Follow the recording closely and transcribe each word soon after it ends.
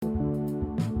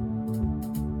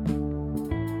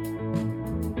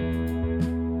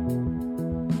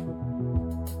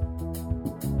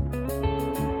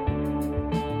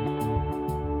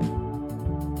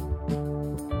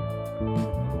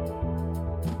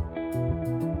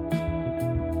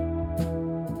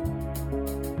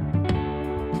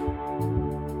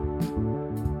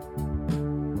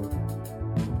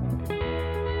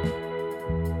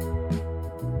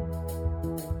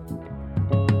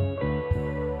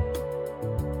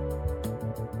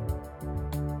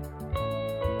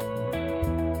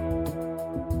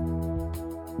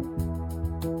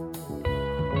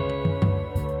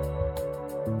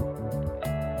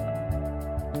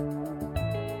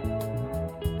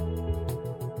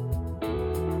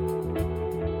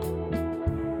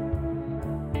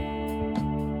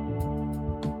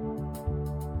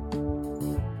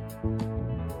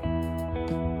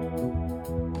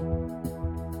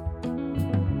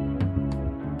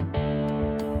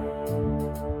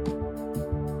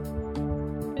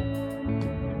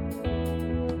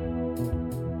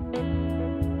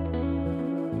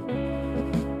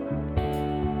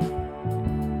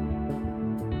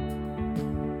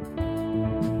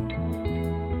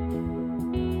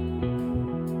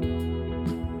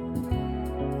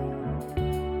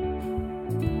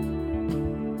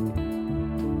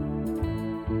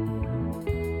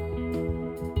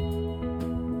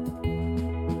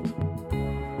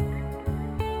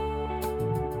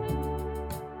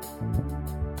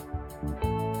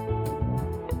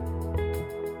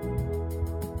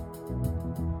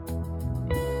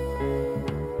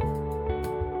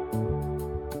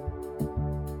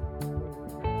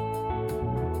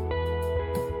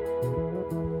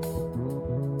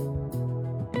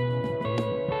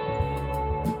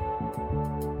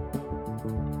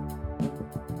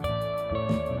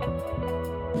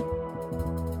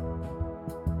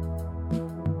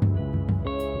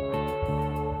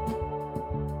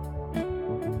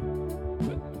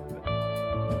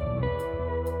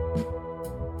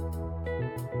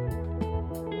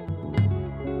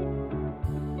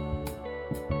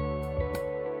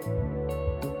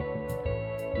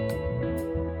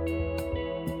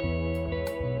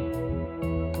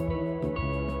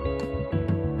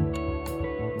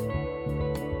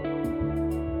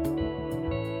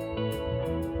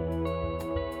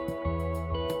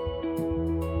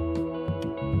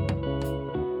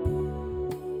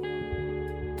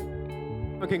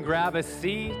You can grab a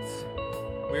seat.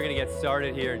 We're going to get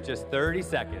started here in just 30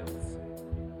 seconds.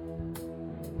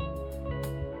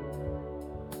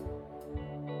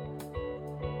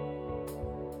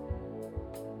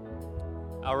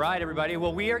 All right, everybody.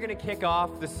 Well, we are going to kick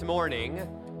off this morning.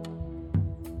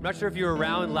 I'm not sure if you were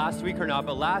around last week or not,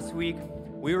 but last week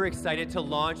we were excited to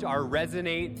launch our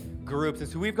Resonate groups. And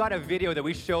so we've got a video that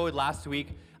we showed last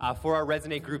week for our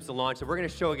Resonate groups to launch that we're going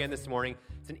to show again this morning.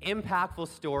 It's an impactful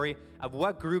story of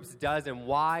what groups does and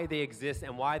why they exist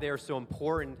and why they are so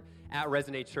important at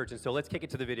Resonate Church. And so let's kick it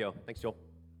to the video. Thanks, Joel.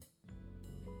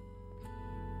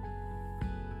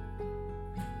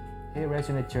 Hey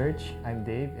Resonate Church, I'm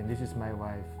Dave and this is my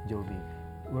wife, Joby.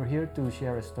 We're here to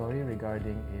share a story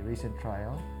regarding a recent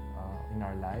trial in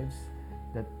our lives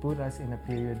that put us in a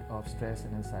period of stress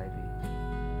and anxiety.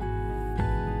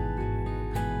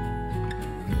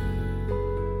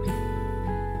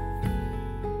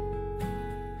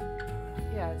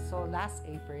 So last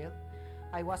April,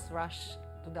 I was rushed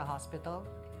to the hospital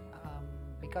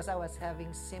because I was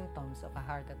having symptoms of a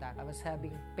heart attack. I was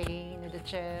having pain in the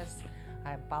chest, I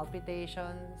have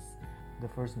palpitations. The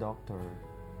first doctor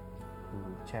who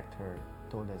checked her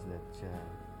told us that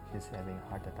she's having a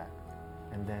heart attack.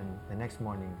 And then the next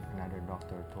morning, another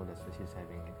doctor told us that she's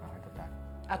having a heart attack.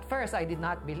 At first, I did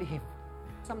not believe.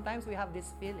 Sometimes we have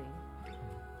this feeling.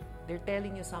 They're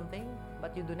telling you something,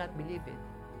 but you do not believe it.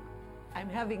 I'm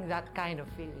having that kind of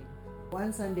feeling.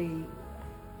 One Sunday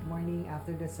morning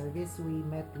after the service, we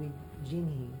met with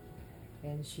Jinhee,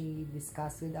 and she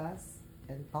discussed with us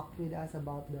and talked with us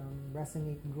about the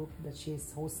Resonate group that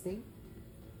she's hosting.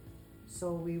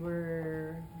 So we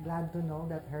were glad to know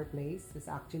that her place is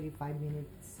actually 5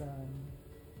 minutes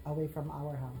away from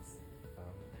our house.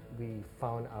 We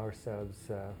found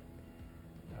ourselves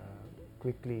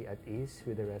quickly at ease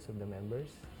with the rest of the members.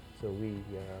 So we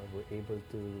were able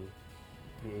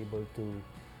to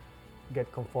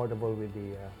get comfortable with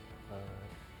the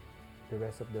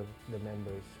rest of the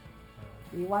members.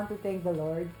 We want to thank the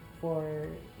Lord for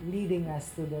leading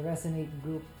us to the Resonate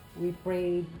group. We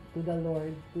prayed to the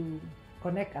Lord to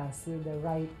connect us with the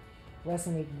right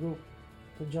Resonate group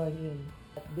to join in.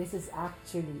 This is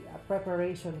actually a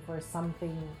preparation for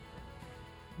something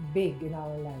big in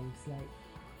our lives. Like,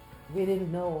 we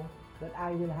didn't know that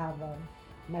I will have a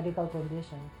medical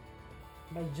condition.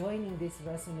 By joining this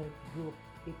Resonate group,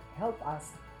 it helped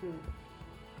us to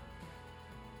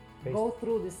go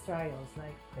through these trials,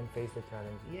 like, and face the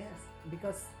challenges. Yes,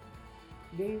 because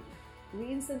we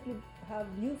instantly have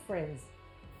new friends.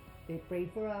 They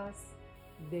prayed for us.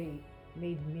 They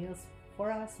made meals for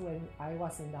us when I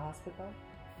was in the hospital.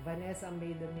 Vanessa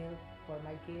made the meal for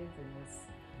my kids, and it was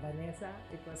Vanessa.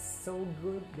 It was so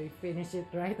good. They finished it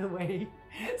right away.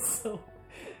 So,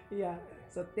 yeah.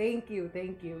 So thank you.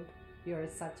 You are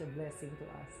such a blessing to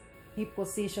us. He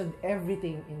positioned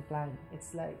everything in plan.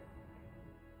 It's like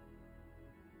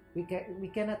we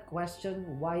cannot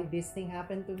question why this thing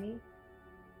happened to me,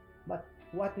 but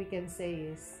what we can say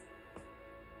is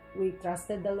we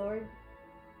trusted the Lord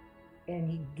and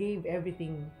He gave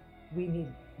everything we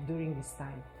need during this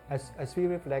time. As we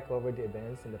reflect over the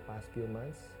events in the past few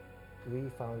months, we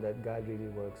found that God really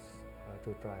works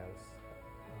through trials.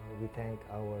 We thank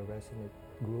our Resonate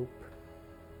group.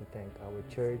 We thank our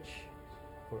church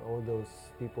for all those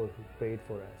people who prayed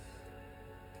for us.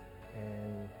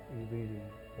 And we really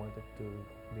wanted to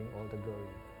bring all the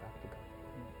glory back to God.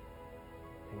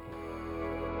 Thank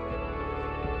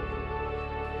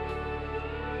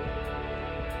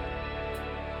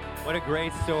you. What a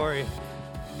great story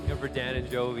for Dan and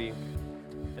Jovi.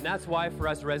 And that's why for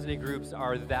us, Resonate groups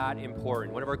are that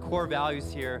important. One of our core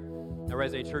values here at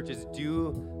Resonate Church is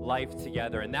do life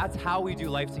together. And that's how we do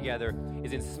life together,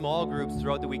 is in small groups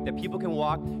throughout the week that people can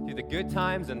walk through the good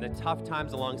times and the tough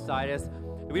times alongside us.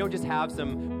 We don't just have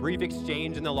some brief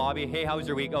exchange in the lobby. Hey, how was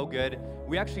your week? Oh, good.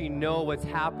 We actually know what's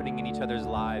happening in each other's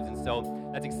lives. And so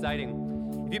that's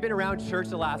exciting. If you've been around church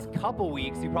the last couple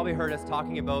weeks, you probably heard us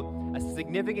talking about a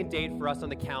significant date for us on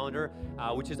the calendar,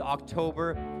 which is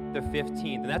October the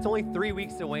 15th. And that's only 3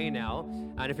 weeks away now.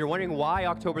 And if you're wondering why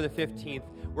October the 15th,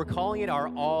 we're calling it our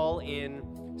All-In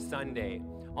Sunday.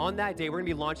 On that day, we're going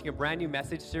to be launching a brand new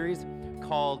message series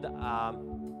called,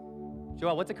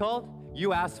 Joel, what's it called?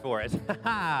 You asked for it.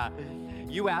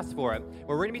 You asked for it.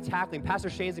 Where we're going to be tackling, Pastor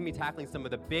Shane's going to be tackling some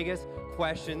of the biggest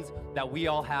questions that we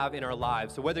all have in our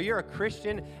lives. So whether you're a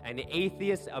Christian, an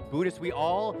atheist, a Buddhist, we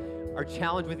all are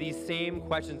challenged with these same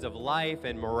questions of life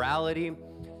and morality.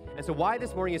 And so why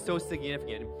this morning is so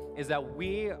significant is that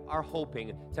we are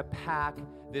hoping to pack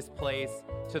this place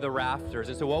to the rafters.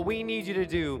 And so what we need you to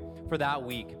do for that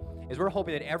week is we're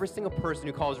hoping that every single person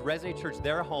who calls Resonate Church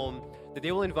their home, that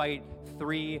they will invite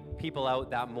 3 people out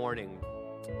that morning.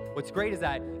 What's great is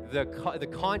that the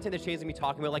content that Shane's going to be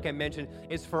talking about, like I mentioned,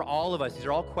 is for all of us. These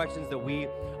are all questions that we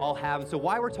all have. And so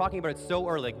why we're talking about it so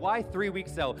early, like why 3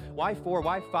 weeks out, why 4,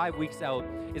 why 5 weeks out,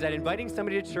 is that inviting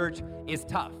somebody to church is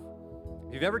tough.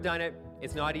 If you've ever done it,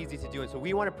 it's not easy to do. And so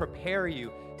we want to prepare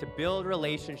you to build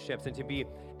relationships and to be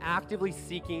actively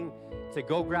seeking to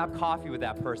go grab coffee with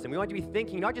that person. We want you to be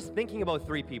thinking, not just thinking about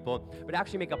 3 people, but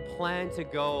actually make a plan to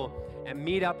go and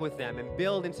meet up with them and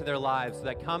build into their lives so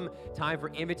that come time for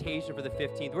invitation for the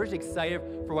 15th, we're just excited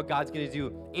for what God's going to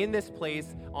do in this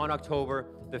place on October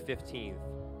the 15th.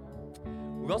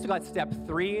 We've also got step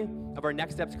 3 of our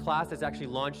Next Steps class that's actually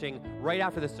launching right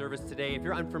after the service today. If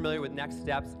you're unfamiliar with Next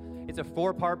Steps, it's a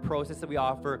 4-part process that we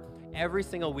offer every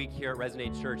single week here at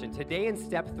Resonate Church. And today in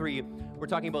step 3, we're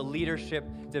talking about leadership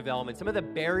development, some of the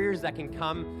barriers that can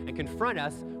come and confront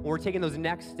us when we're taking those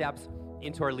next steps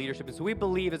into our leadership. And so we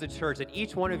believe as a church that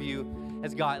each one of you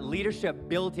has got leadership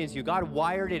built into you. God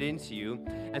wired it into you.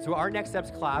 And so our Next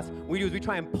Steps class, we do is we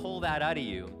try and pull that out of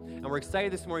you. And we're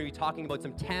excited this morning to be talking about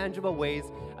some tangible ways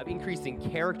of increasing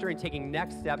character and taking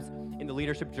next steps in the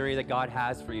leadership journey that God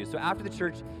has for you. So after the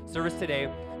church service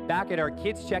today, back at our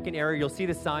kids check-in area, you'll see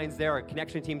the signs there. Our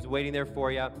connection team's waiting there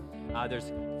for you.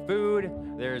 There's food,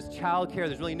 there's childcare.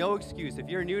 There's really no excuse. If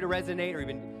you're new to Resonate or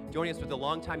even joining us for a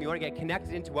long time, you want to get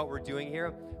connected into what we're doing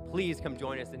here, please come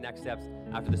join us in Next Steps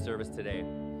after the service today.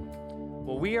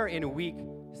 Well, we are in week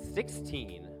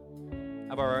 16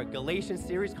 of our Galatians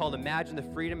series called Imagine the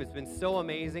Freedom. It's been so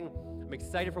amazing. I'm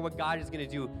excited for what God is going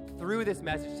to do through this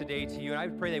message today to you. And I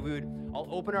pray that we would all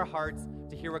open our hearts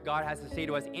to hear what God has to say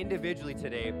to us individually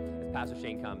today as Pastor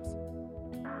Shane comes.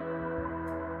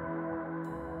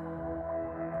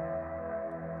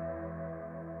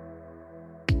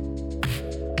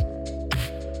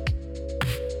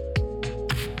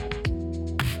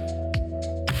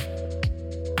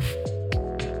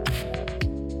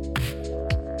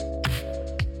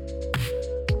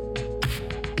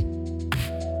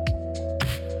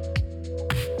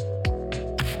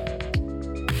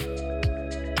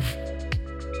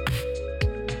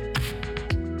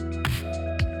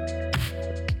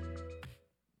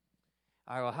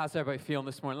 All right, well, how's everybody feeling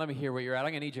this morning? Let me hear where you're at.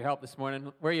 I'm going to need your help this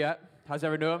morning. Where are you at? How's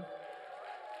everyone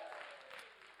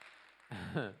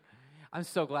doing? I'm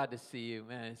so glad to see you,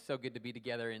 man. It's so good to be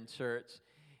together in church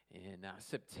in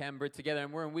September together.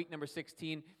 And we're in week number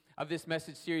 16 of this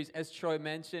message series, as Troy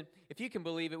mentioned. If you can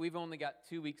believe it, we've only got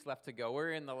 2 weeks left to go.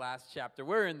 We're in the last chapter.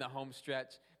 We're in the home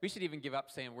stretch. We should even give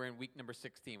up saying we're in week number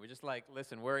 16. We're just like,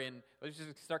 listen, let's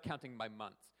just start counting by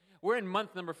months. We're in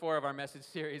month number 4 of our message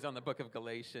series on the book of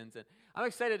Galatians, and I'm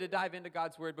excited to dive into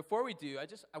God's Word. Before we do,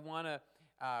 I want to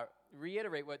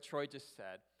reiterate what Troy just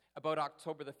said about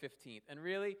October the 15th. And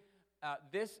really,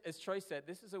 this, as Troy said,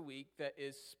 this is a week that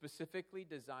is specifically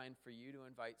designed for you to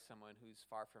invite someone who's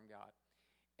far from God.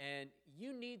 And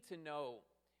you need to know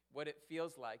what it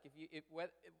feels like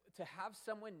to have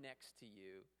someone next to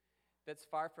you that's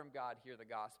far from God hear the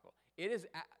gospel. It is...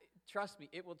 Trust me,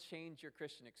 it will change your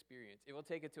Christian experience. It will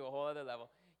take it to a whole other level.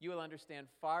 You will understand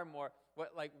far more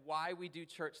why we do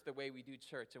church the way we do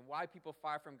church and why people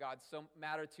far from God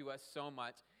matter to us so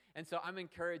much. And so I'm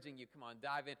encouraging you, come on,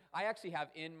 dive in. I actually have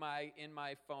in my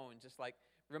phone just like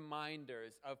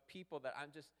reminders of people that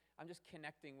I'm just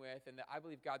connecting with and that I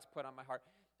believe God's put on my heart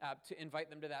to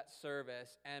invite them to that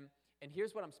service. And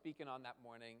here's what I'm speaking on that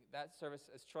morning. That service,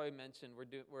 as Troy mentioned,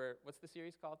 we're what's the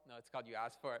series called? No, it's called You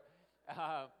Asked For It.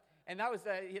 And that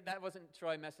wasn't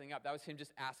Troy messing up. That was him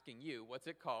just asking you, what's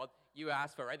it called? You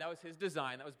asked for it, right? That was his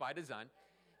design. That was by design.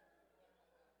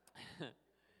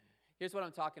 Here's what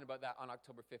I'm talking about that on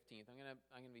October 15th. I'm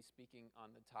gonna be speaking on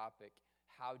the topic,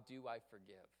 how do I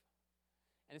forgive?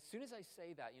 And as soon as I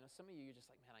say that, some of you're just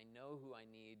like, man, I know who I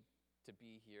need to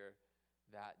be here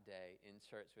that day in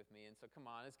church with me. And so come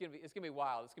on, it's gonna be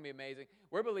wild. It's gonna be amazing.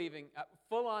 We're believing,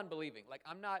 full on believing. Like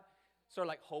I'm not sort of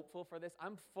like hopeful for this.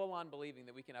 I'm full on believing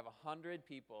that we can have 100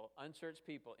 people, unchurched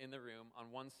people in the room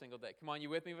on one single day. Come on, you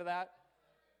with me for that?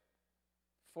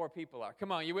 4 people are.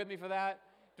 Come on, you with me for that?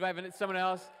 Do I have someone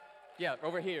else? Yeah,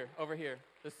 over here.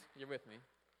 You're with me.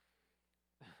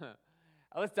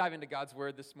 Let's dive into God's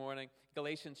Word this morning.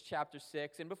 Galatians chapter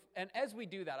 6. And as we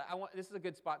do that, this is a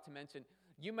good spot to mention.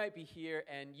 You might be here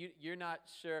and you're not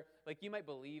sure, like you might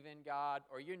believe in God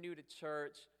or you're new to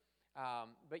church.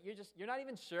 But you're not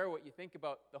even sure what you think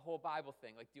about the whole Bible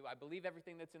thing. Like, do I believe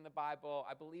everything that's in the Bible?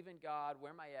 I believe in God.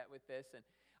 Where am I at with this? And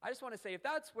I just want to say, if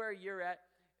that's where you're at,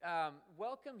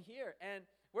 welcome here. And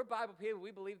we're Bible people.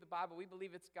 We believe the Bible. We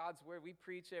believe it's God's Word. We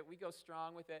preach it. We go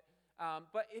strong with it.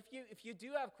 But if you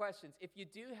do have questions, if you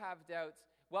do have doubts,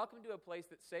 welcome to a place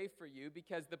that's safe for you,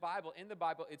 because in the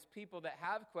Bible, it's people that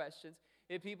have questions,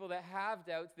 it's people that have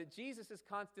doubts that Jesus is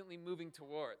constantly moving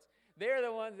towards. They're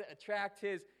the ones that attract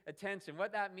his attention.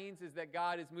 What that means is that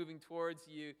God is moving towards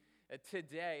you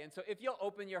today. And so if you'll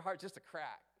open your heart just a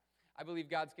crack, I believe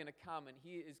God's going to come and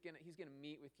he's going to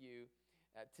meet with you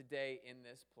today in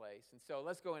this place. And so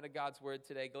let's go into God's word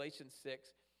today. Galatians 6,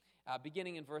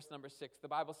 beginning in verse number 6. The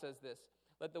Bible says this: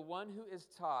 "Let the one who is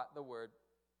taught the word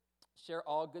share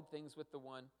all good things with the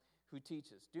one who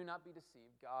teaches. Do not be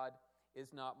deceived. God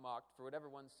is not mocked. For whatever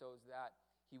one sows, that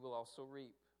he will also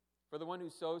reap. For the one who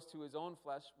sows to his own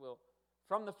flesh will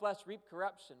from the flesh reap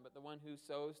corruption, but the one who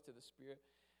sows to the Spirit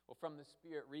will from the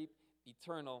Spirit reap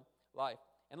eternal life.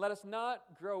 And let us not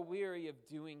grow weary of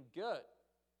doing good,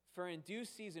 for in due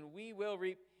season we will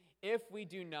reap if we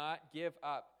do not give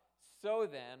up. So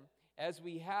then, as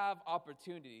we have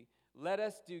opportunity, let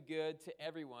us do good to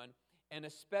everyone, and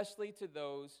especially to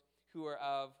those who are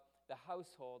of the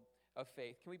household of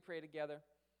faith." Can we pray together?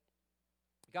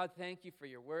 God, thank you for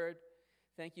your word.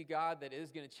 Thank you, God, that it is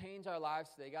going to change our lives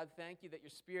today. God, thank you that your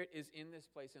Spirit is in this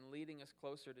place and leading us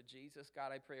closer to Jesus.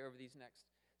 God, I pray over these next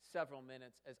several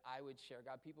minutes as I would share.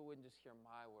 God, people wouldn't just hear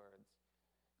my words.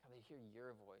 God, they'd hear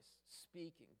your voice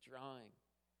speaking, drawing.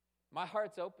 My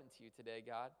heart's open to you today,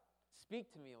 God.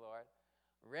 Speak to me, Lord.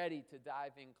 Ready to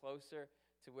dive in closer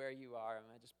to where you are. And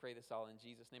I just pray this all in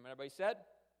Jesus' name. Everybody said?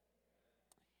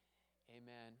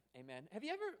 Amen. Amen. Have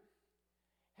you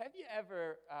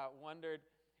ever wondered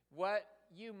what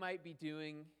you might be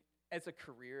doing as a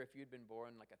career if you'd been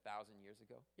born like 1,000 years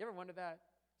ago? You ever wonder that?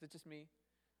 Is it just me?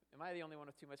 Am I the only one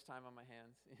with too much time on my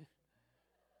hands?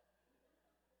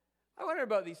 I wonder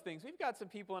about these things. We've got some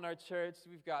people in our church.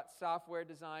 We've got software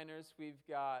designers. We've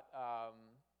got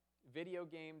video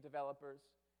game developers.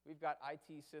 We've got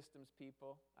IT systems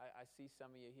people. I see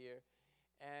some of you here.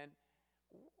 And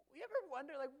we ever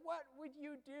wonder, like, what would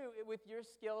you do with your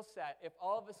skill set if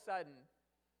all of a sudden,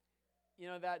 you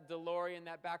know, that DeLorean,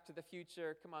 that Back to the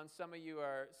Future, come on, some of you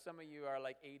are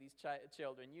like 80s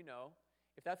children, you know.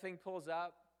 If that thing pulls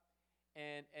up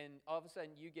and all of a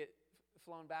sudden you get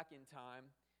flown back in time,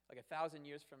 like 1,000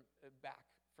 years back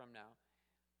from now,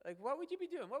 like, what would you be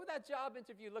doing? What would that job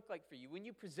interview look like for you when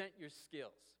you present your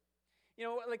skills? You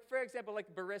know, like, for example,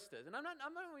 like baristas. And I'm not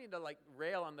going to, like,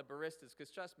 rail on the baristas,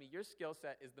 because trust me, your skill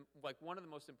set is, one of the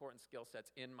most important skill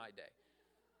sets in my day.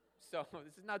 So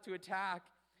this is not to attack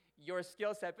your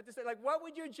skill set, but to say, like, what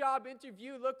would your job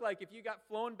interview look like if you got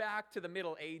flown back to the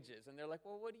Middle Ages? And they're like,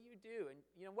 well, what do you do? And,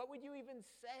 you know, what would you even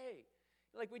say?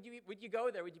 Like, would you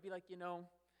go there? Would you be like, you know,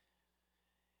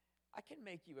 I can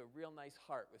make you a real nice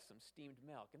heart with some steamed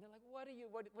milk? And they're like,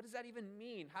 what does that even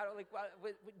mean?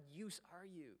 What use are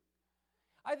you?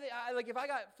 Like, if I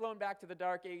got flown back to the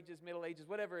Dark Ages, Middle Ages,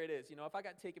 whatever it is, you know, if I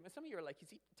got taken, some of you are like, is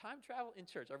he time travel in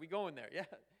church? Are we going there? Yeah.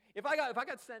 If I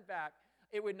got sent back,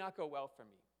 it would not go well for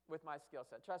me with my skill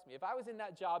set. Trust me. If I was in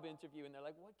that job interview and they're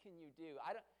like, what can you do?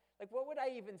 What would I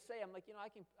even say? I'm like, you know,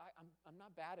 I'm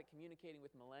not bad at communicating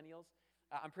with millennials.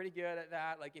 I'm pretty good at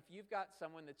that. Like, if you've got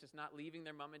someone that's just not leaving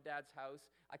their mom and dad's house,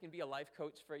 I can be a life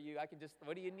coach for you.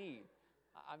 What do you need?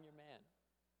 I'm your man.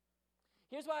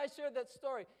 Here's why I shared that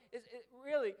story, is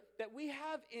really that we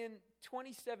have in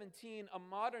 2017 a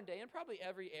modern day, and probably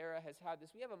every era has had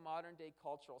this, we have a modern day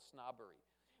cultural snobbery.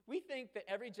 We think that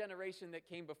every generation that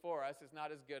came before us is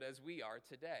not as good as we are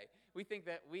today. We think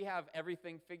that we have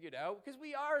everything figured out because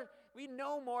we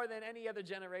know more than any other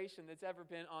generation that's ever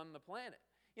been on the planet.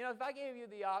 You know, if I gave you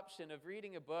the option of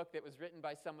reading a book that was written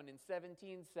by someone in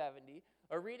 1770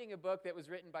 or reading a book that was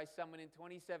written by someone in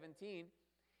 2017,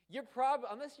 you're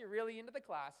unless you're really into the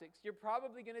classics, you're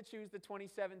probably going to choose the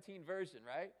 2017 version,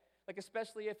 right? Like,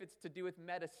 especially if it's to do with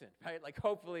medicine, right? Like,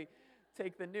 hopefully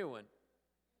take the new one.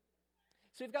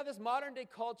 So we've got this modern day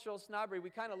cultural snobbery. We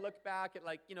kind of look back at,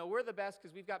 like, you know, we're the best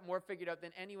because we've got more figured out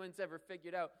than anyone's ever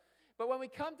figured out. But when we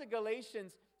come to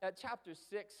Galatians chapter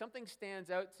 6, something stands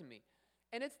out to me.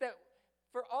 And it's that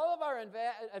for all of our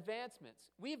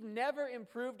advancements, we've never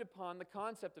improved upon the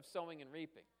concept of sowing and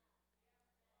reaping.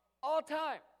 All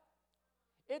time.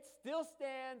 It still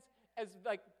stands as,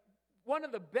 like, one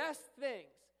of the best things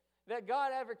that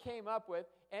God ever came up with,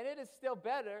 and it is still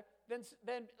better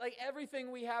than like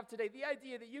everything we have today. The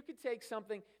idea that you could take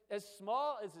something as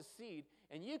small as a seed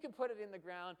and you could put it in the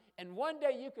ground, and one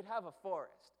day you could have a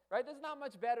forest, right? There's not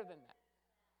much better than that.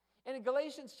 And in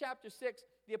Galatians chapter 6,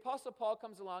 the Apostle Paul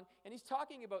comes along, and he's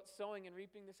talking about sowing and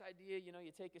reaping, this idea, you know,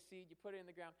 you take a seed, you put it in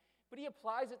the ground, but he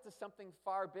applies it to something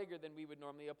far bigger than we would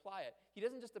normally apply it. He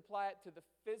doesn't just apply it to the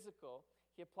physical,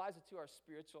 he applies it to our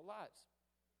spiritual lives.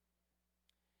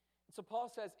 So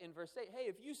Paul says in verse 8, hey,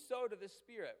 if you sow to the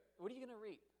Spirit, what are you going to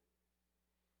reap?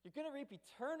 You're going to reap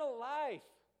eternal life.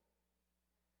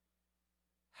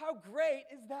 How great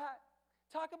is that?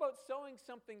 Talk about sowing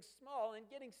something small and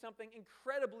getting something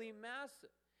incredibly massive.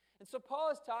 And so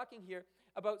Paul is talking here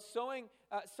about sowing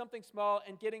something small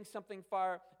and getting something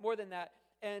far more than that.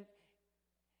 And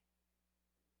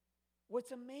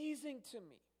what's amazing to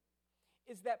me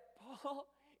is that Paul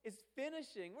is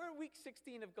finishing, we're in week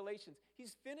 16 of Galatians.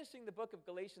 He's finishing the book of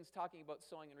Galatians talking about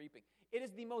sowing and reaping. It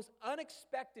is the most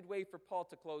unexpected way for Paul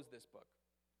to close this book.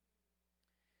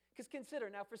 Because consider,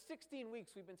 now for 16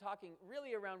 weeks we've been talking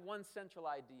really around one central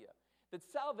idea, that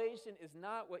salvation is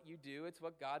not what you do, it's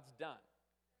what God's done.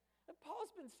 And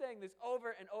Paul's been saying this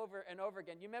over and over and over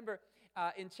again. You remember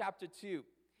in chapter 2,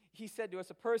 he said to us,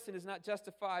 a person is not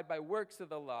justified by works of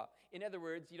the law. In other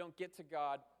words, you don't get to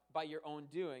God by your own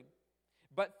doing,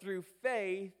 but through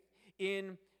faith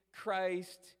in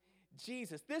Christ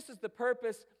Jesus. This is the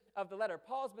purpose of the letter.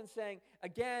 Paul's been saying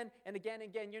again and again and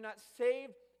again, you're not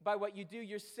saved by what you do,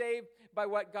 you're saved by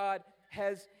what God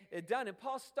has done. And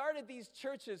Paul started these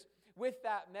churches with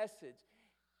that message,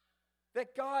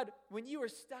 that God, when you were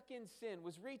stuck in sin,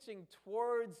 was reaching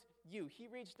towards you. He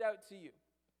reached out to you.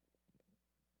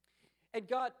 And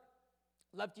God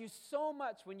loved you so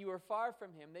much when you were far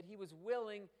from him that he was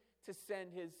willing to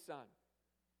send his son.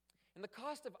 And the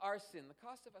cost of our sin, the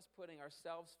cost of us putting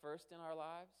ourselves first in our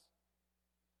lives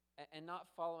and not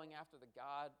following after the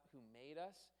God who made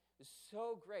us is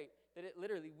so great that it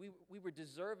literally, we were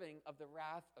deserving of the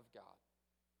wrath of God.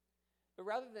 But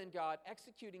rather than God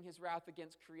executing his wrath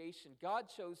against creation, God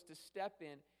chose to step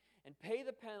in and pay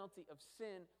the penalty of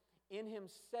sin in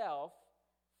himself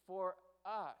for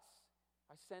us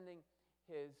by sending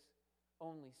his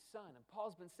only son. And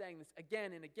Paul's been saying this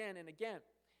again and again and again.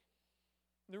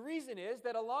 The reason is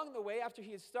that along the way, after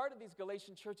he had started these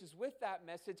Galatian churches with that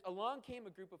message, along came a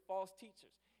group of false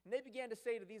teachers. And they began to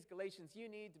say to these Galatians, you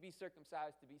need to be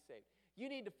circumcised to be saved. You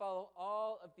need to follow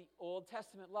all of the Old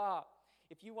Testament law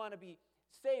if you want to be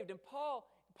saved. And Paul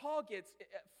gets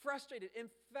frustrated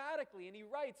emphatically, and he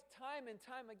writes time and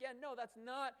time again, no, that's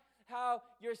not how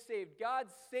you're saved. God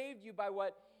saved you by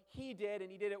what he did, and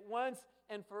he did it once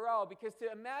and for all. Because to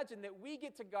imagine that we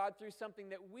get to God through something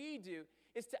that we do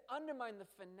is to undermine the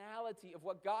finality of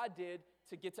what God did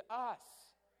to get to us.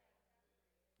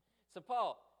 So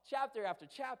Paul, chapter after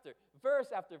chapter, verse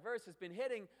after verse, has been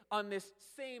hitting on this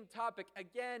same topic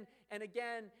again and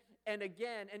again and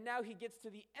again. And now he gets to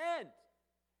the end.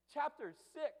 Chapter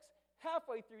 6,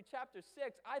 halfway through chapter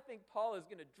 6, I think Paul is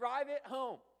going to drive it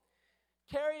home.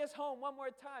 Carry us home one more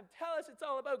time. Tell us it's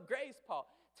all about grace,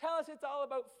 Paul. Tell us it's all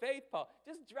about faith, Paul.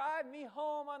 Just drive me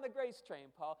home on the grace train,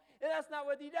 Paul. And that's not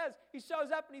what he does. He shows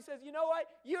up and he says, you know what?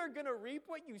 You're going to reap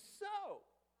what you sow.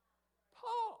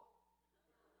 Paul.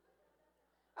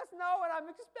 That's not what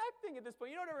I'm expecting at this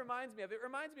point. You know what it reminds me of? It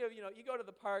reminds me of, you go to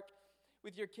the park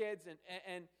with your kids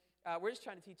and we're just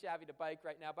trying to teach Abby to bike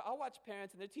right now, but I'll watch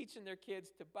parents and they're teaching their kids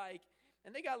to bike.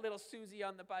 And they got little Susie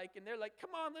on the bike, and they're like,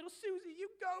 come on, little Susie, you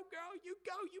go, girl, you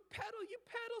go, you pedal,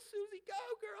 Susie, go,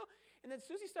 girl. And then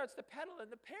Susie starts to pedal, and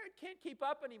the parent can't keep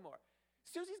up anymore.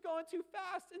 Susie's going too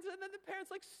fast. And so then the parent's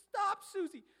like, stop,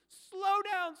 Susie, slow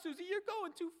down, Susie, you're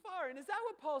going too far. And is that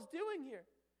what Paul's doing here?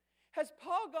 Has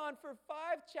Paul gone for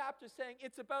 5 chapters saying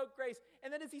it's about grace,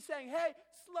 and then is he saying, hey,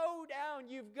 slow down,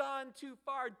 you've gone too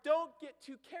far, don't get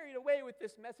too carried away with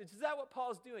this message? Is that what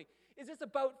Paul's doing? Is this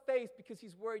about faith because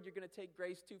he's worried you're going to take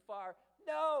grace too far?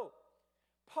 No.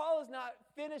 Paul is not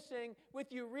finishing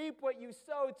with you reap what you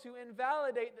sow to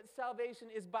invalidate that salvation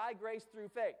is by grace through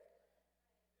faith.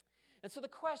 And so the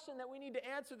question that we need to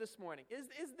answer this morning is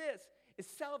this: is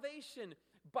salvation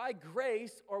by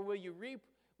grace, or will you reap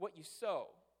what you sow?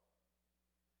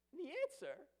 And the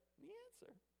answer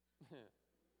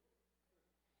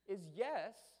is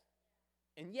yes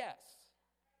and yes.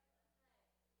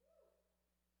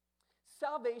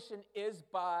 Salvation is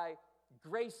by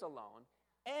grace alone,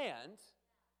 and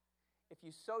if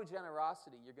you sow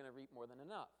generosity, you're going to reap more than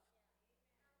enough.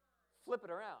 Flip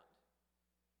it around.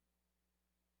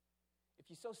 If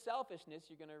you sow selfishness,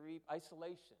 you're going to reap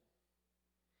isolation.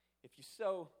 If you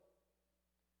sow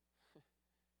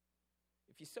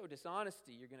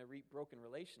dishonesty, you're going to reap broken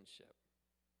relationship.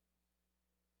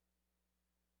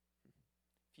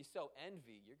 If you sow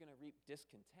envy, you're going to reap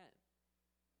discontent.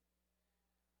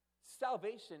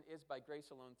 Salvation is by grace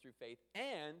alone through faith,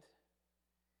 and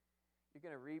you're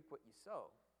going to reap what you sow.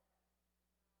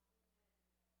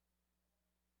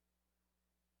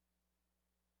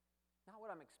 Not what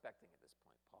I'm expecting at this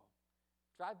point, Paul.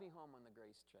 Drive me home on the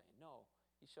grace train. No,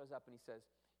 he shows up and he says,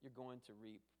 you're going to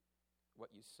reap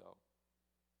what you sow.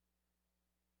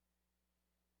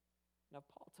 Now,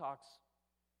 Paul talks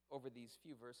over these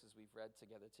few verses we've read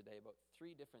together today about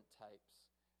three different types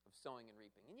of sowing and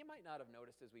reaping. And you might not have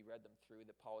noticed as we read them through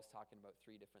that Paul was talking about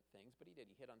three different things, but he did.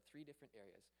 He hit on three different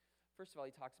areas. First of all,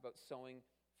 he talks about sowing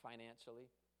financially.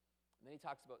 And then he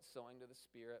talks about sowing to the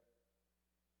Spirit.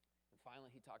 And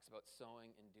finally, he talks about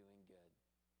sowing and doing good.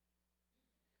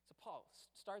 So Paul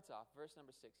starts off, verse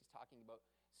number 6, he's talking about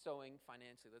sowing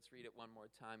financially. Let's read it one more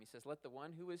time. He says, "Let the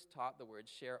one who is taught the word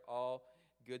share all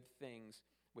good things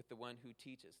with the one who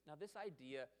teaches." Now, this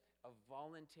idea of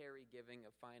voluntary giving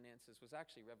of finances was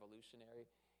actually revolutionary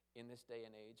in this day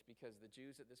and age, because the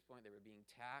Jews at this point, they were being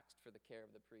taxed for the care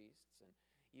of the priests, and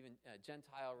even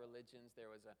Gentile religions, there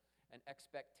was an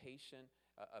expectation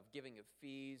of giving of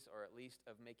fees, or at least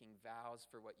of making vows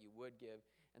for what you would give.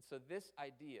 And so this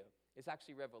idea is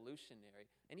actually revolutionary.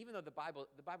 And even though the Bible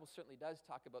certainly does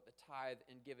talk about the tithe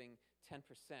and giving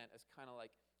 10% as kind of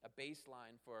like a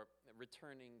baseline for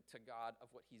returning to God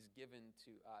of what he's given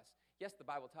to us. Yes, the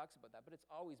Bible talks about that, but it's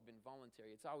always been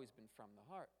voluntary. It's always been from the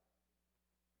heart.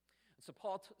 And so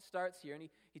Paul starts here, and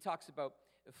he talks about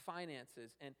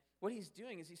finances. And what he's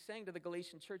doing is he's saying to the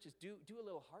Galatian churches, do a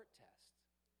little heart test.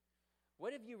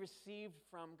 What have you received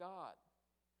from God?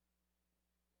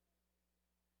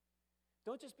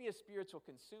 Don't just be a spiritual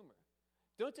consumer.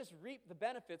 Don't just reap the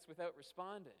benefits without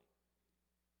responding.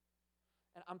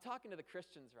 And I'm talking to the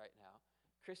Christians right now.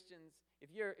 Christians,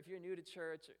 if you're new to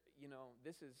church,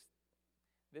 this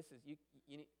is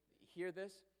you hear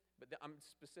this, but I'm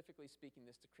specifically speaking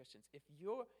this to Christians. If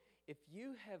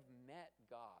you have met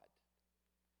God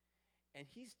and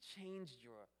he's changed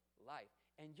your life,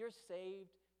 and you're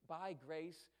saved by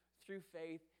grace through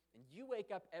faith, and you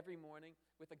wake up every morning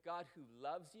with a God who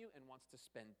loves you and wants to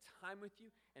spend time with you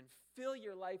and fill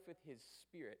your life with his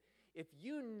Spirit. If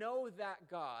you know that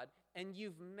God and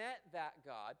you've met that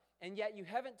God, and yet you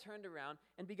haven't turned around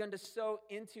and begun to sow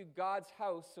into God's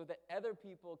house so that other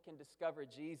people can discover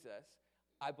Jesus,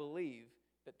 I believe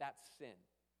that that's sin.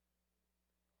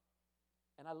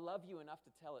 And I love you enough to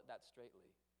tell it that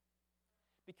straightly,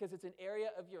 because it's an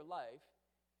area of your life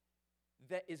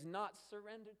that is not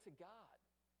surrendered to God.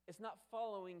 It's not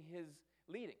following his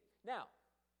leading. Now,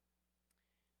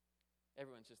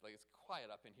 everyone's just like, it's quiet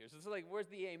up in here. So it's like, where's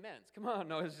the amens? Come on,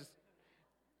 no, it's just.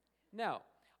 Now,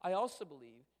 I also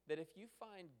believe that if you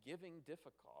find giving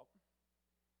difficult,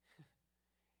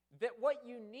 that what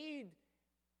you need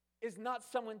is not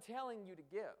someone telling you to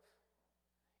give.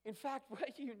 In fact,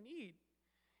 what you need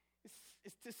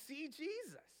is to see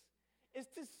Jesus, is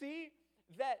to see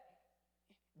that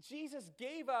Jesus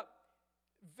gave up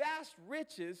vast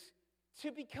riches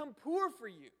to become poor for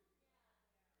you.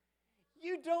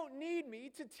 You don't need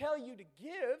me to tell you to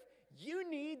give. You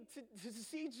need to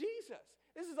see Jesus.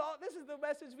 This is the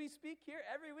message we speak here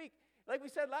every week. Like we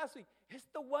said last week, it's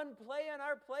the one play in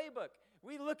our playbook.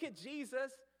 We look at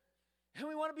Jesus and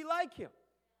we want to be like him.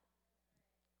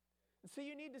 And so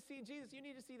you need to see Jesus. You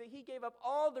need to see that he gave up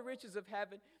all the riches of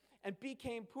heaven and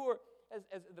became poor.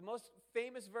 As the most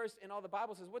famous verse in all the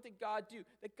Bible says, what did God do?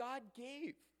 That God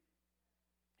gave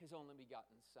his only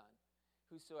begotten Son.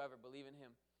 Whosoever believe in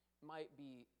him might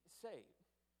be saved.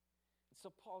 And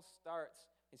so Paul starts,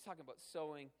 he's talking about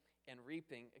sowing and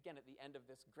reaping, again, at the end of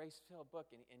this grace-filled book.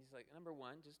 And he's like, number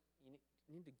one, just you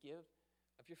need to give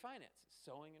of your finances,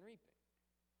 sowing and reaping.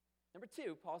 Number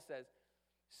two, Paul says,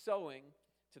 sowing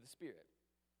to the Spirit.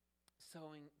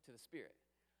 Sowing to the Spirit.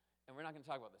 And we're not going to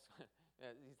talk about this.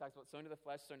 He talks about sowing to the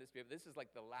flesh, sowing to the Spirit. But this is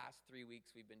like the last 3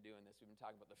 weeks we've been doing this. We've been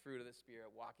talking about the fruit of the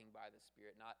Spirit, walking by the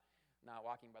Spirit, not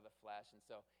walking by the flesh. And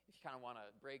so if you kind of want a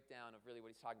breakdown of really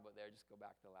what he's talking about there, just go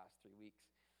back to the last 3 weeks.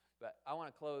 But I want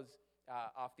to close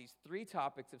off these three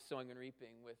topics of sowing and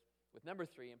reaping with number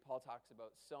 3, and Paul talks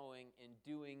about sowing and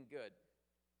doing good.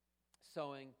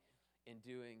 Sowing and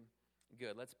doing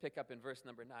good. Let's pick up in verse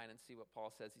number 9 and see what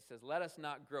Paul says. He says, "Let us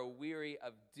not grow weary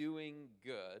of doing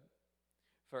good,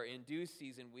 for in due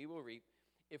season we will reap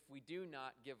if we do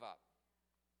not give up."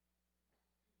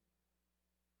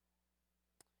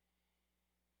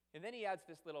 And then he adds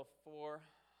this little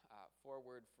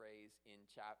four-word phrase in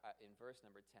verse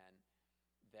number 10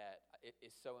 that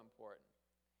is so important.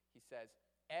 He says,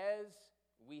 "As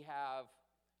we have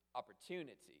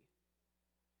opportunity,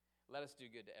 let us do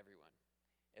good to everyone."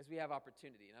 As we have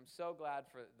opportunity. And I'm so glad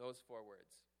for those 4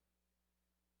 words,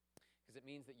 because it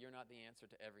means that you're not the answer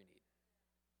to every need.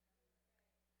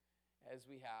 As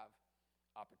we have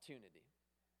opportunity.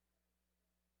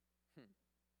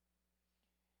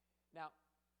 Now,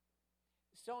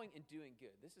 sowing and doing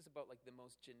good. This is about like the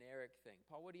most generic thing.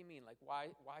 Paul, what do you mean? Like,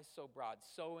 why so broad?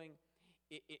 Sowing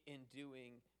and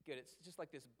doing good. It's just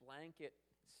like this blanket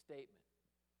statement.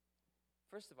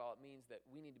 First of all, it means that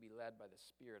we need to be led by the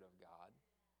Spirit of God.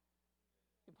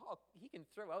 And Paul, he can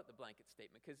throw out the blanket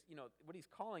statement because, what he's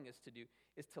calling us to do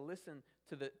is to listen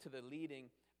to the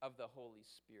leading of the Holy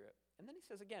Spirit. And then he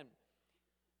says again,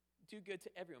 do good to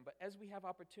everyone, but as we have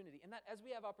opportunity. And that as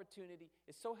we have opportunity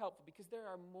is so helpful because there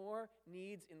are more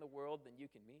needs in the world than you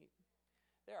can meet.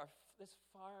 There's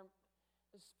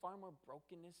far more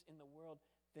brokenness in the world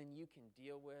than you can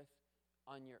deal with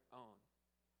on your own.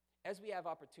 As we have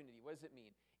opportunity, what does it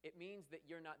mean? It means that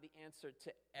you're not the answer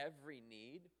to every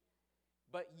need,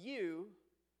 but you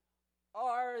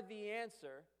are the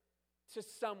answer to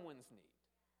someone's need.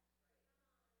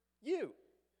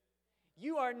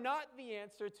 You are not the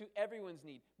answer to everyone's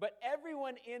need, but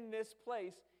everyone in this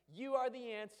place, you are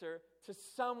the answer to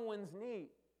someone's need.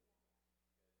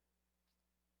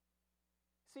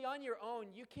 See, on your own,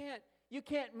 you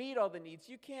can't meet all the needs.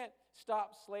 You can't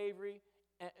stop slavery.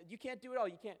 You can't do it all.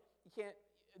 You can't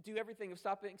do everything of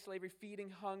stopping slavery, feeding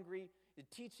hungry,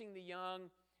 teaching the young,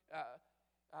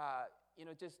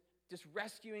 just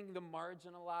rescuing the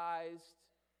marginalized,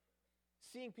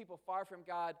 seeing people far from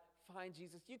God find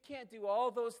Jesus. You can't do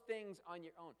all those things on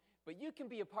your own, but you can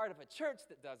be a part of a church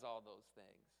that does all those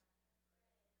things.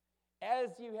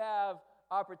 As you have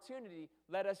opportunity,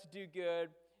 let us do good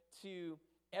to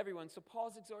everyone. So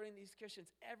Paul's exhorting these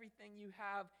Christians, everything you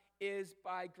have is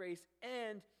by grace,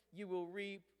 and you will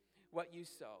reap what you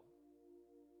sow.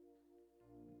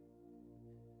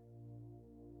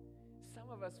 Some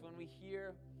of us, when we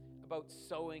hear about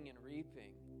sowing and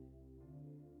reaping,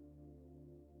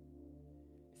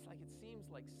 it's like it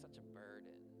seems like such a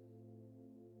burden.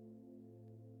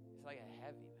 It's like a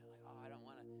heavy, man. Like, I don't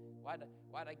want to.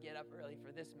 Why'd I get up early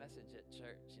for this message at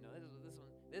church?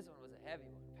 This one was a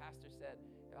heavy one. Pastor said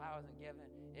if I wasn't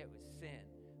giving, it was sin.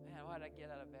 Man, why'd I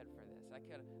get out of bed for this? I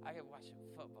could watch some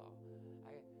football.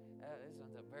 This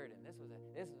one's a burden. This was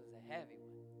a heavy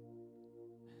one.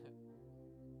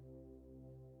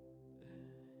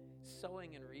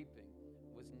 Sowing and reaping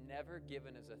was never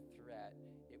given as a threat.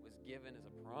 It was given as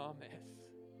a promise.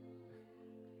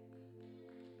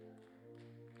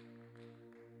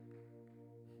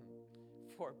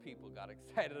 Four people got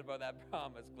excited about that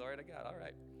promise. Glory to God. All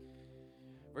right.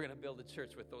 We're going to build a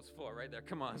church with those four right there.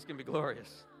 Come on, it's going to be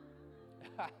glorious.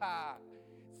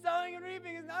 Sowing and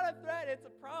reaping is not a threat, it's a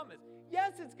promise.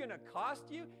 Yes, it's going to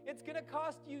cost you. It's going to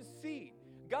cost you seed.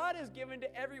 God has given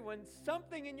to everyone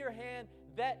something in your hand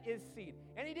that is seed.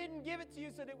 And He didn't give it to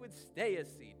you so that it would stay as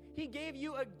seed. He gave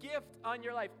you a gift on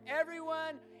your life.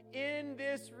 Everyone in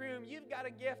this room, you've got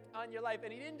a gift on your life.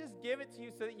 And He didn't just give it to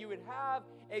you so that you would have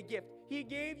a gift. He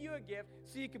gave you a gift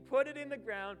so you could put it in the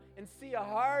ground and see a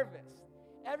harvest.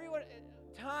 Everyone,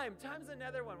 time's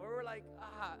another one where we're like,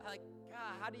 God,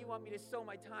 how do you want me to sow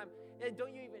my time? And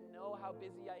don't you even know how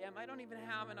busy I am? I don't even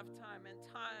have enough time. And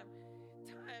time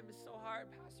is so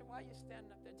hard. Pastor, why are you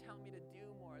standing up there telling me to do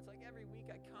more? It's like every week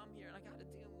I come here and I got to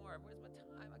do more. Where's my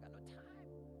time? I got no time.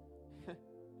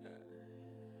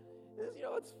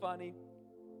 What's funny?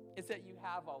 It's that you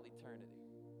have all eternity.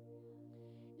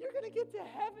 You're going to get to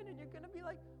heaven and you're going to be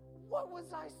like, what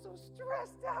was I so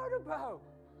stressed out about?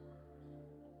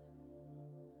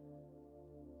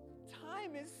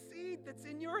 Time is seed that's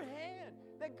in your hand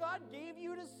that God gave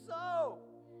you to sow.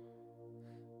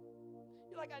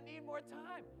 You're like, I need more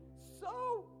time.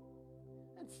 Sow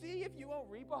and see if you won't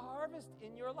reap a harvest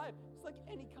in your life. It's like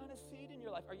any kind of seed in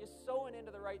your life. Are you sowing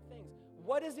into the right things?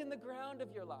 What is in the ground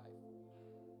of your life?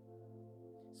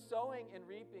 Sowing and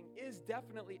reaping is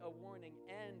definitely a warning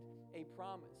and a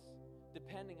promise,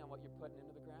 depending on what you're putting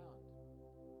into the ground.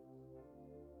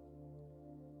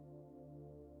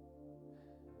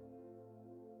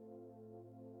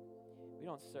 We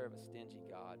don't serve a stingy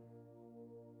God.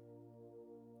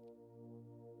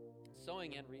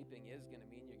 Sowing and reaping is going to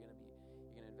mean you're going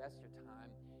to invest your time,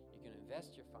 you're going to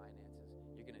invest your finances,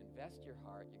 you're going to invest your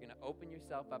heart, you're going to open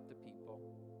yourself up to people,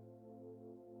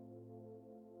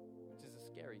 which is a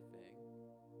scary thing.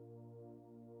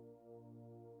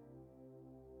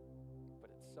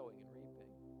 But it's sowing and reaping.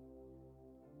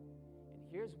 And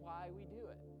here's why we do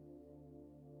it.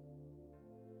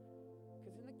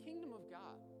 Because in the kingdom of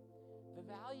God, the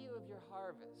value of your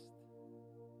harvest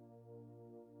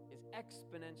is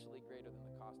exponentially greater than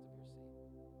the cost of your seed.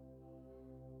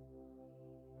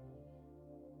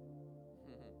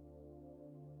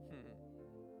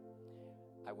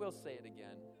 I will say it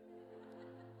again.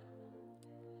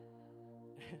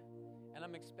 And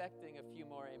I'm expecting a few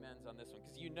more amens on this one,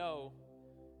 because you know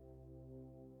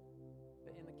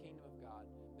that in the kingdom of God,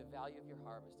 the value of your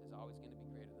harvest is always going to be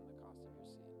greater than the cost of your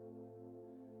seed.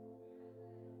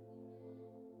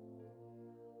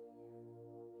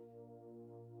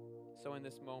 So in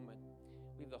this moment,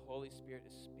 I believe the Holy Spirit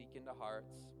is speaking to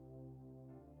hearts.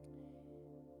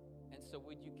 And so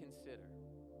would you consider,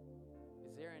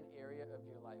 is there an area of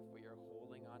your life where you're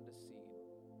holding on to seed,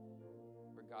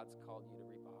 where God's called you to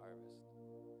reap a harvest?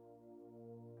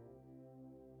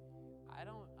 I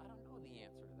don't know the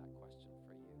answer to that question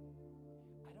for you.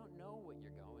 I don't know what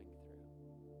you're going through.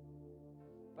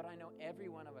 But I know every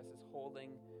one of us is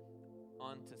holding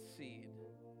on to seed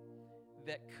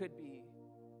that could be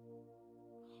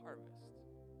harvest.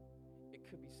 It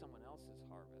could be someone else's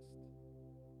harvest.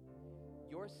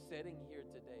 You're sitting here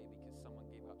today because someone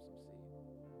gave up some seed.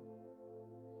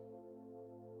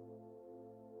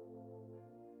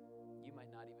 You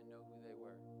might not even know who they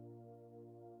were.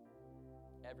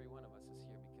 Every one of us is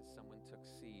here because someone took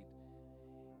seed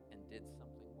and did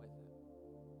something with it.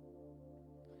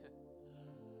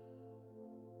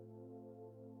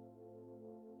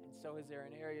 And so is there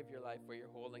an area of your life where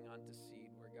you're holding on to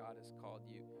seed, where God has called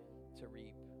you to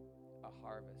reap a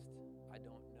harvest? I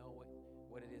don't know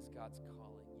what it is God's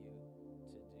calling you to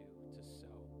do, to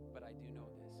sow. But I do know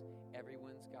this.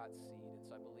 Everyone's got seed. And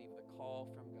so I believe the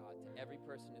call from God to every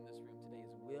person in this room today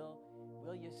is,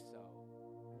 will you sow?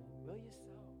 Will you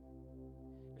sow?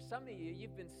 For some of you,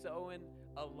 you've been sowing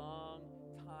a long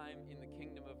time in the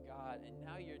kingdom of God, and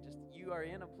now you are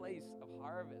in a place of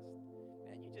harvest.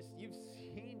 Man, you've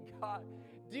seen God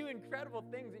do incredible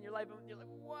things in your life, and you're like,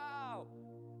 wow,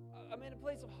 I'm in a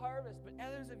place of harvest. But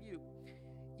others of you,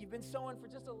 you've been sowing for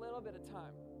just a little bit of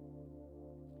time.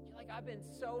 You're like, I've been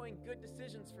sowing good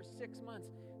decisions for 6 months,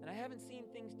 and I haven't seen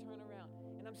things turn around,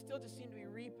 and I'm still just seem to be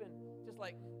reaping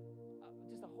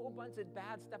just a whole bunch of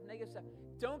bad stuff, negative stuff.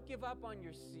 Don't give up on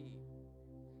your seed.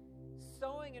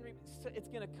 Sowing and reaping, it's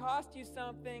going to cost you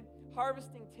something.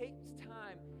 Harvesting takes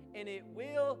time, and it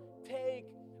will take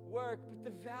work, but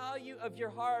the value of your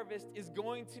harvest is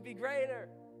going to be greater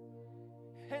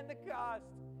than the cost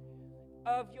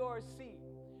of your seed.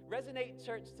 Resonate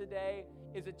Church today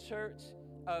is a church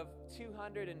of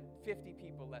 250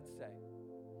 people, let's say.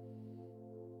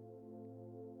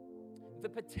 The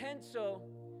potential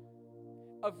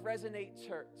of Resonate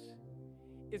Church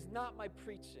is not my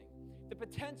preaching. The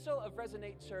potential of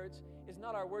Resonate Church is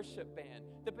not our worship band.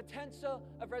 The potential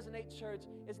of Resonate Church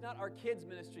is not our kids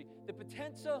ministry. The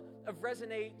potential of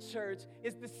Resonate Church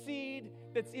is the seed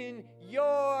that's in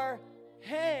your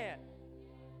hand.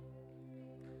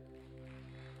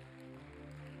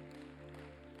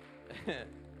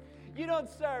 You don't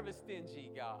serve a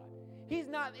stingy God. He's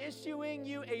not issuing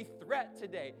you a threat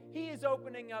today. He is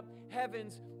opening up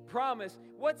heaven's promise.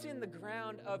 What's in the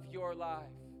ground of your life?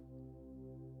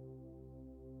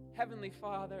 Heavenly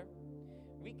Father,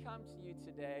 we come to you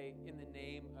today in the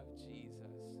name of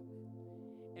Jesus.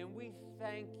 And we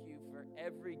thank you for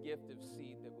every gift of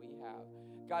seed that we have.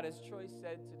 God, as Troy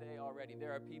said today already,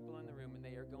 there are people in the room and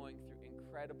they are going through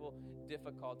incredible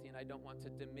difficulty, and I don't want to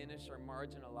diminish or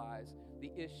marginalize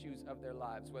the issues of their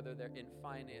lives, whether they're in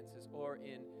finances or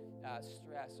in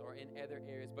stress or in other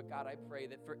areas. But God, I pray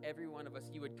that for every one of us,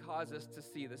 you would cause us to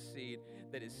see the seed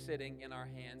that is sitting in our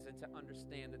hands and to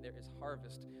understand that there is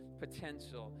harvest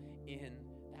potential in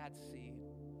that seed.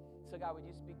 So God, would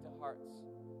you speak to hearts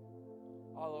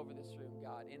all over this room,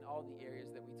 God, in all the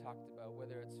areas that we talked about,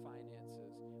 whether it's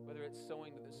finances, whether it's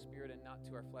sowing to the Spirit and not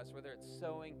to our flesh, whether it's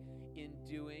sowing in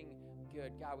doing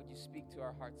good. God, would you speak to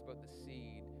our hearts about the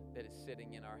seed that is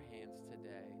sitting in our hands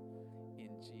today?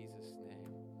 In Jesus' name.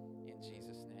 In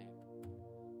Jesus' name.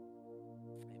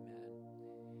 Amen.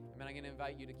 Amen. I'm going to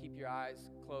invite you to keep your eyes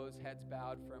closed, heads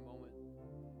bowed for a moment.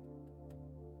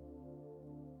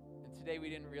 And today we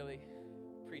didn't really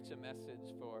preach a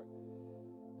message for,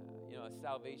 a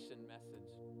salvation message.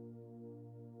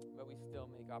 But we still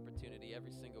make opportunity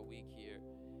every single week here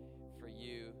for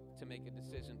you to make a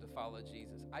decision to follow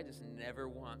Jesus. I just never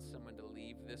want someone to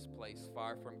leave this place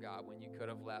far from God when you could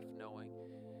have left knowing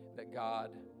that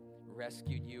God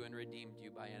rescued you and redeemed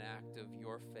you by an act of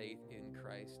your faith in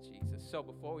Christ Jesus. So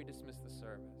before we dismiss the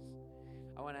service,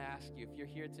 I want to ask you, if you're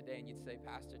here today and you'd say,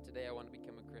 Pastor, today I want to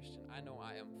become a Christian. I know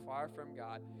I am far from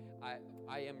God.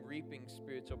 I am reaping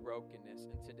spiritual brokenness.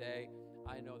 And today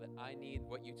I know that I need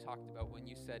what you talked about when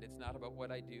you said it's not about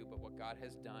what I do, but what God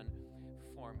has done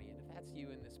for me. And if that's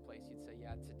you in this place, you'd say,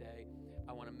 yeah, today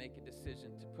I want to make a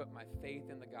decision to put my faith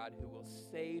in the God who will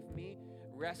save me,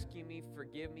 rescue me,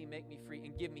 forgive me, make me free,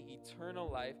 and give me eternal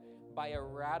life by a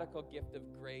radical gift of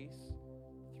grace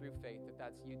through faith. If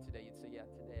that's you today, you'd say, yeah,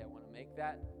 today I want to make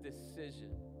that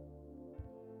decision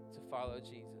to follow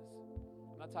Jesus.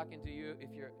 I'm not talking to you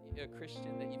if you're a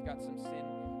Christian that you've got some sin,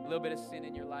 a little bit of sin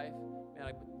in your life. Man,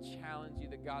 I would challenge you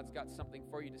that God's got something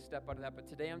for you to step out of that. But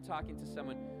today I'm talking to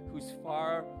someone who's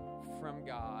far from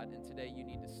God, and today you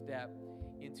need to step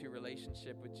into a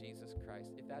relationship with Jesus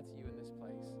Christ. If that's you in this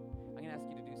place, I'm going to ask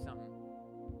you to do something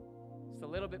just a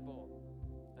little bit bold.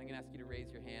 I'm going to ask you to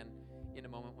raise your hand in a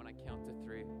moment when I count to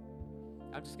 3.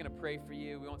 I'm just going to pray for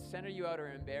you. We won't center you out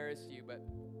or embarrass you, but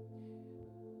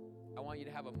I want you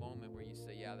to have a moment where you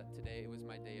say, yeah, that today was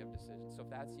my day of decision. So if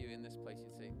that's you in this place,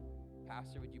 you'd say,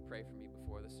 Pastor, would you pray for me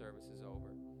before the service is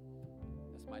over?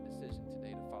 That's my decision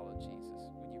today to follow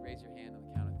Jesus. Would you raise your hand on the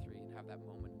count of 3 and have that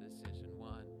moment of decision?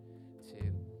 1,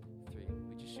 2, 3.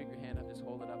 Would you shoot your hand up? Just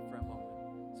hold it up for a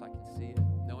moment so I can see it.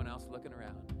 No one else looking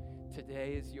around.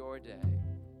 Today is your day,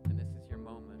 and this is your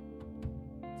moment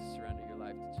to surrender your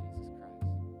life to Jesus Christ.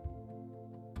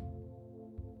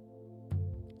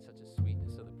 Such a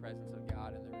sweetness of the presence of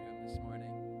God in the room this morning.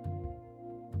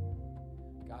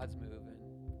 God's moving.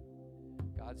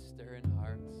 God's stirring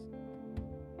hearts.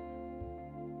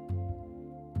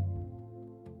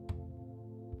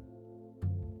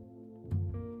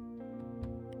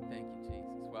 Thank you,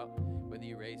 Jesus. Well, whether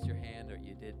you raised your hand or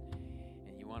you did,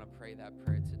 and you want to pray that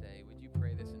prayer today, would you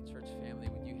pray this in church family?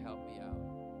 Would you help me out?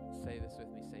 Say this with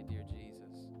me. Say, Dear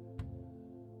Jesus,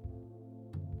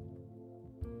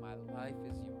 my life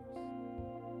is yours.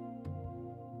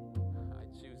 I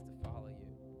choose to follow you.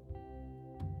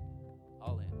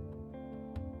 All in.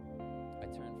 I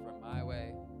turn from my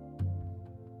way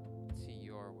to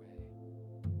your way.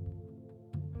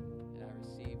 And I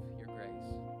receive your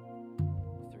grace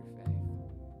through faith.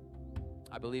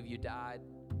 I believe you died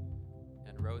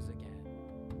and rose again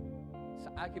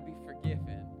so I could be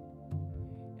forgiven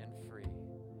and free.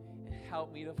 And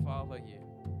help me to follow you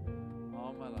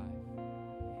all my life.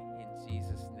 In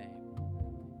Jesus' name,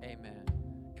 amen.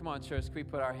 Come on, church, can we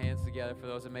put our hands together for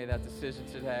those that made that decision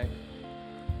today?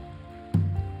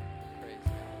 Praise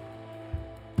God.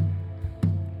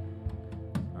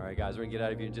 All right, guys, we're going to get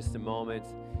out of here in just a moment.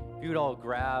 If you would all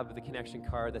grab the connection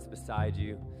card that's beside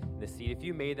you in the seat. If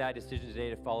you made that decision today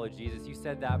to follow Jesus, you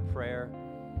said that prayer,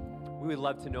 we would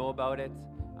love to know about it.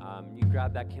 You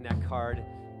grab that connect card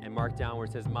and mark down where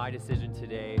it says, my decision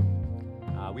today.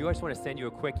 We just want to send you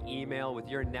a quick email with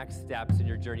your next steps in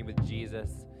your journey with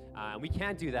Jesus. We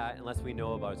can't do that unless we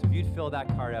know about it. So if you'd fill that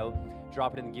card out,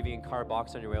 drop it in the giving card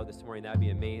box on your way out this morning, that'd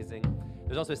be amazing.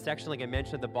 There's also a section, like I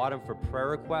mentioned, at the bottom for prayer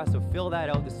requests. So fill that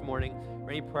out this morning, or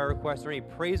any prayer requests or any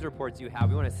praise reports you have.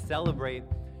 We want to celebrate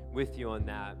with you on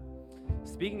that.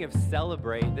 Speaking of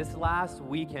celebrate, this last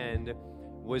weekend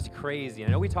was crazy. I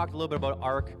know we talked a little bit about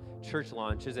ARC church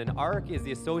launches, and ARC is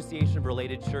the Association of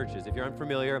Related Churches. If you're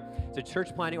unfamiliar, it's a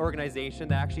church planting organization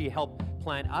that actually helped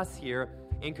plant us here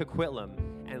in Coquitlam.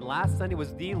 And last Sunday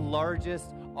was the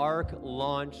largest ARC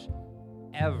launch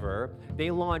ever.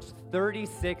 They launched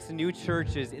 36 new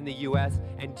churches in the U.S.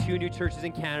 and 2 new churches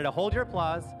in Canada. Hold your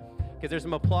applause, because there's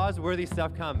some applause-worthy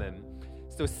stuff coming.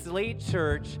 So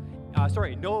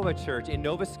Nova Church in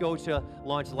Nova Scotia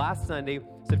launched last Sunday,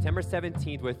 September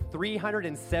 17th, with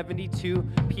 372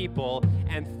 people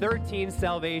and 13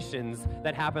 salvations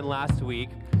that happened last week.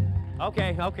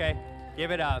 Okay,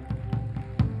 give it up.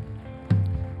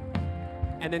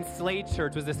 And then Slade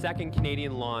Church was the second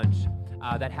Canadian launch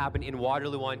that happened in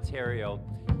Waterloo, Ontario.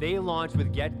 They launched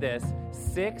with, get this,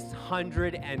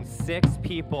 606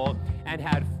 people and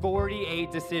had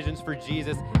 48 decisions for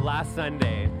Jesus last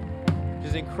Sunday, which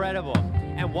is incredible.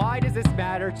 And why does this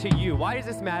matter to you? Why does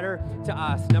this matter to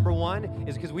us? Number one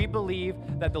is because we believe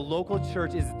that the local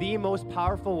church is the most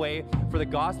powerful way for the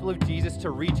gospel of Jesus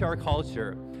to reach our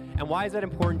culture. And why is that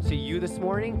important to you this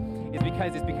morning? It's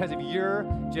because of your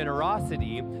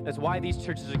generosity. That's why these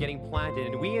churches are getting planted.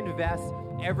 And we invest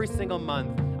every single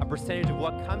month a percentage of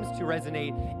what comes to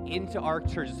Resonate into our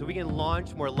churches so we can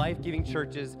launch more life-giving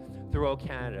churches throughout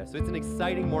Canada. So it's an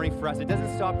exciting morning for us. It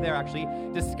doesn't stop there, actually.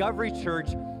 Discovery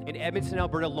Church in Edmonton,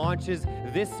 Alberta launches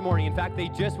this morning. In fact, they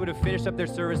just would have finished up their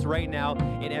service right now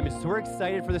in Edmonton. So we're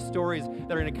excited for the stories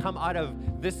that are going to come out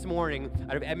of this morning,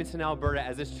 out of Edmonton, Alberta,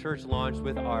 as this church launched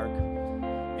with ARC.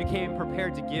 If you came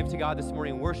prepared to give to God this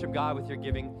morning, worship God with your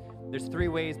giving, there's 3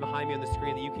 ways behind me on the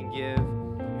screen that you can give.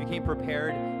 If you came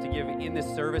prepared to give in this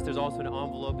service, there's also an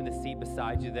envelope in the seat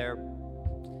beside you there.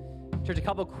 Church, a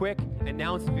couple quick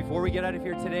announcements before we get out of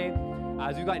here today.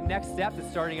 As we've got next steps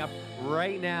that's starting up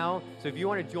right now. So if you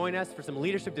want to join us for some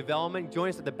leadership development, join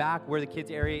us at the back where the kids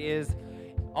area is.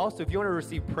 Also, if you want to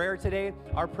receive prayer today,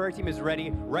 our prayer team is ready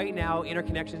right now in our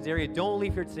connections area. Don't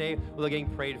leave here today without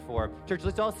getting prayed for. Church,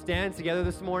 let's all stand together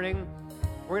this morning.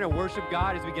 We're going to worship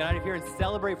God as we get out of here and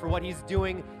celebrate for what He's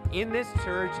doing in this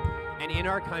church and in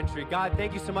our country. God,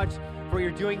 thank you so much for what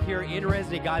you're doing here in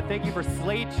Resonate. God, thank you for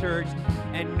Slade Church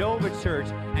and Nova Church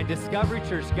and Discovery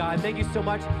Church. God, thank you so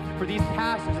much for these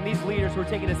pastors and these leaders who are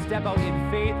taking a step out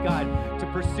in faith, God, to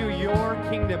pursue your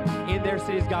kingdom in their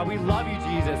cities. God, we love you,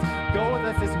 Jesus. Go with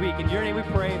us this week. In your name we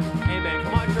pray. Amen.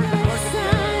 Come on, church, let's worship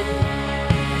together.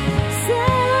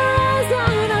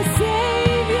 On our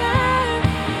Savior,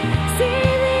 see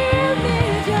the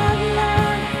image of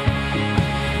love,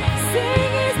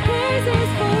 sing His praises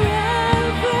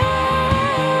forever.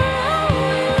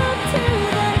 We look to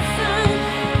the sun,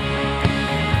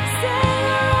 set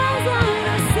our eyes on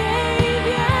our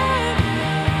Savior,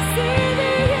 see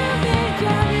the image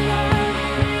of love,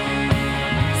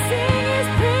 sing His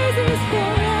praises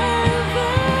forever.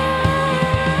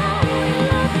 We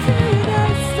look to the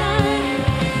sun.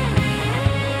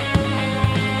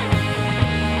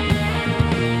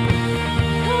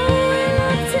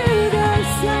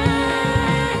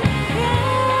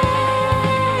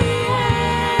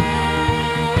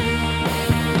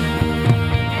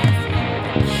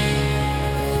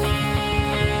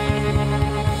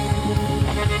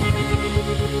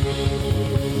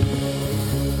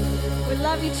 We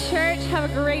love you, church. Have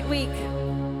a great week.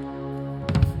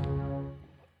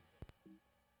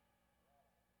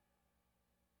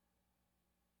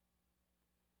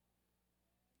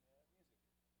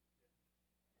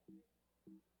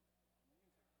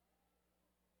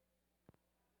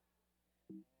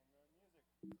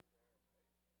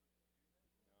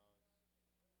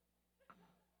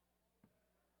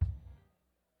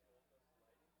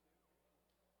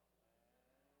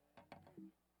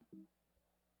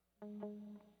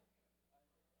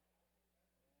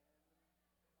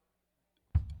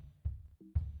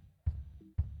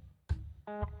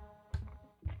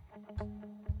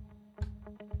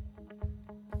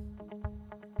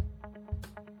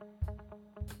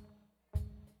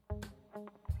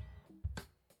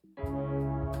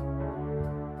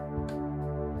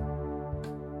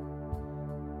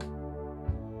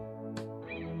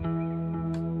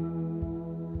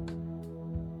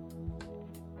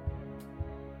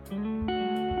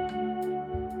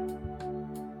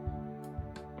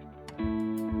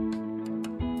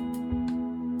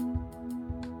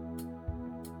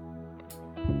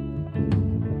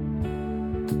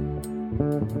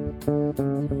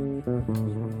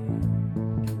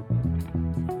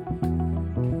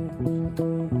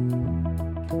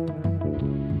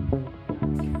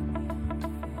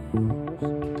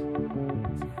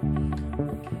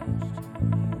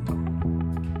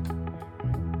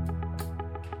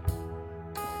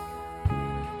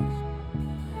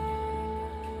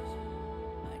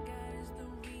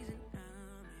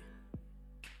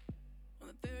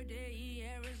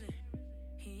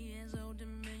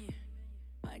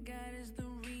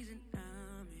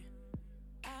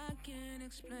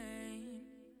 Explain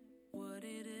what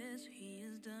it is He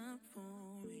has done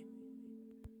for me.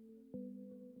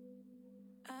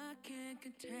 I can't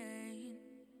contain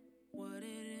what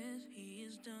it is He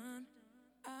has done.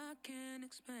 I can't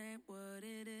explain what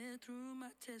it is through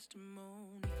my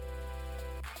testimony.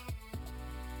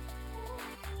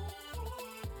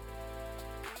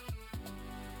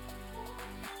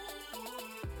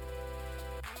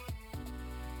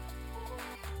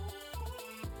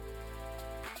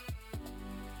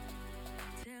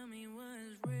 Tell me what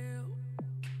is real.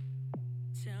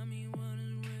 Tell me what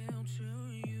is real to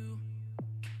you.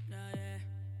 Nah, yeah.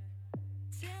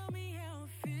 Tell me how it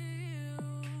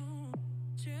feels.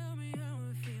 Tell me how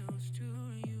it feels to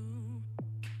you.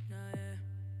 Nah, yeah.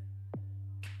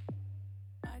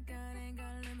 My God ain't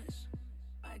got limits.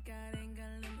 My God ain't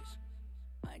got limits.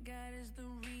 My God is the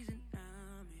reason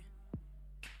I'm here.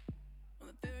 On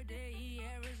the third day He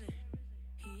had risen.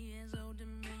 He has all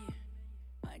dominion.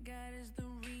 My God is the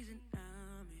reason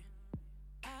I'm here.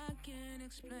 I can't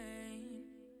explain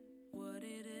what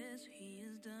it is He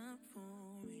has done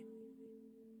for me.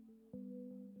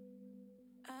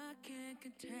 I can't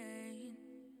contain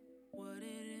what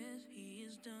it is He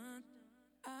has done.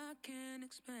 I can't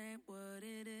explain what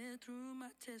it is through my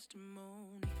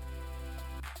testimony.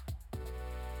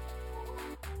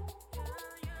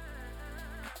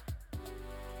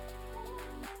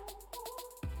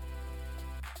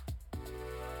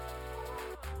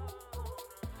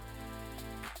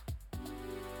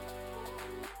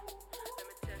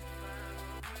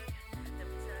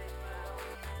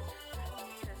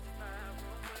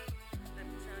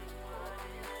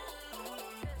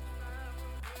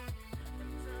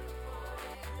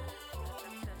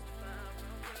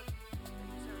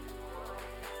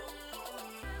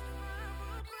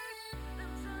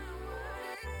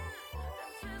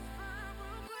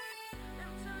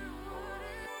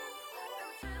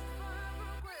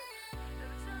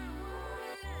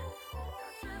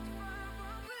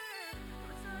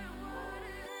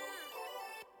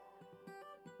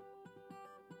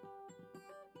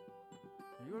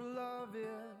 Your love is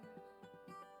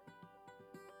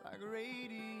like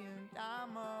radiant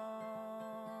diamonds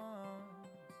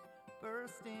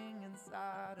bursting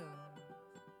inside us.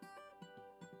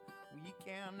 We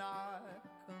cannot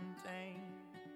contain.